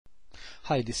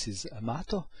Hi, this is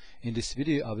Mato. In this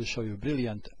video I will show you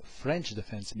Brilliant French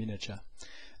defense miniature.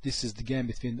 This is the game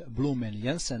between Blom and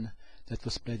Jensen that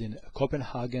was played in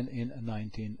Copenhagen in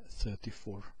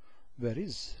 1934. Where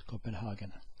is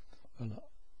Copenhagen? Well,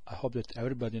 I hope that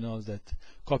everybody knows that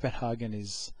Copenhagen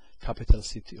is capital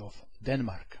city of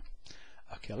Denmark.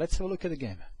 Okay, let's have a look at the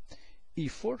game.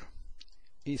 e4,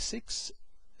 e6,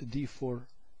 d4,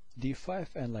 d5,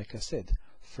 and like I said,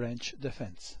 French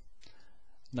defense.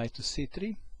 Knight to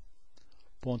c3,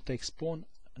 pawn takes pawn,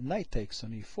 knight takes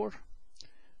on e4,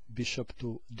 bishop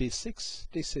to d6.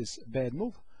 This is bad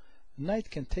move.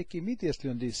 Knight can take immediately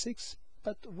on d6,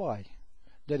 but why?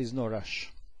 There is no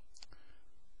rush.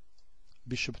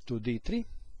 Bishop to d3,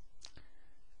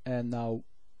 and now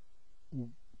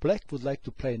black would like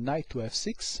to play knight to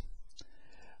f6,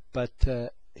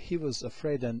 but he was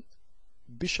afraid, and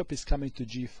bishop is coming to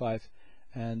g5,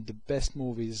 and the best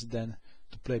move is then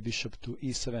to play bishop to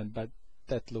e7, but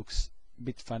that looks a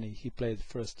bit funny. He played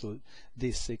first to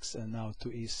d6 and now to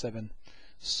e7.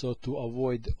 So to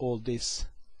avoid all this,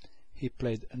 he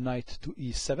played knight to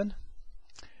e7,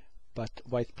 but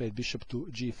white played bishop to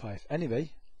g5.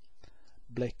 Anyway,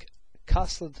 black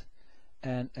castled,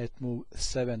 and at move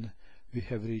 7 we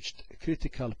have reached a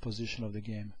critical position of the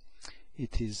game.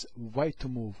 It is white to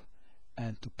move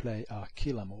and to play a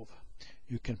killer move.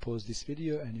 You can pause this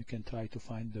video and you can try to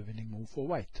find the winning move for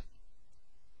white.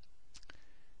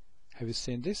 Have you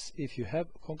seen this? If you have,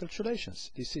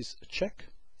 congratulations. This is a check.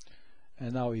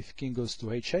 And now if king goes to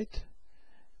h8,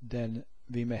 then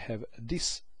we may have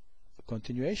this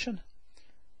continuation.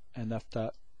 And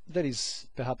after, there is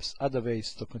perhaps other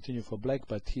ways to continue for black,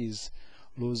 but he is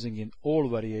losing in all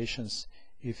variations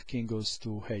if king goes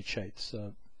to h8.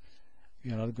 So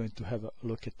we are not going to have a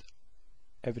look at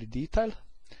every detail.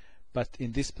 But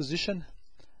in this position,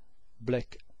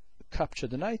 black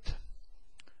captured the knight,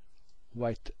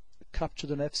 white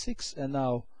captured on f6, and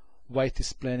now white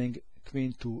is planning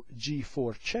queen to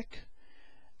g4 check,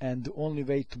 and the only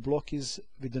way to block is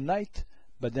with the knight,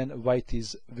 but then white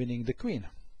is winning the queen.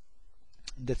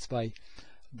 That's why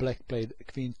black played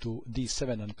queen to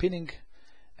d7 on pinning,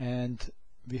 and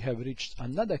we have reached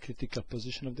another critical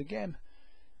position of the game.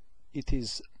 It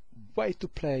is white to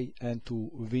play and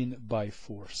to win by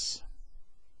force.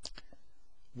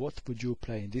 What would you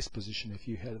play in this position if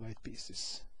you had white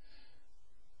pieces?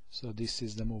 So this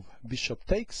is the move. Bishop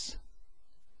takes,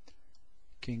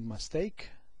 king must take,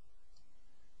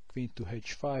 queen to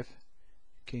h5,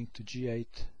 king to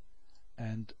g8,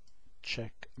 and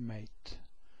checkmate.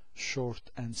 Short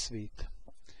and sweet.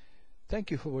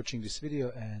 Thank you for watching this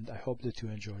video, and I hope that you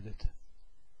enjoyed it.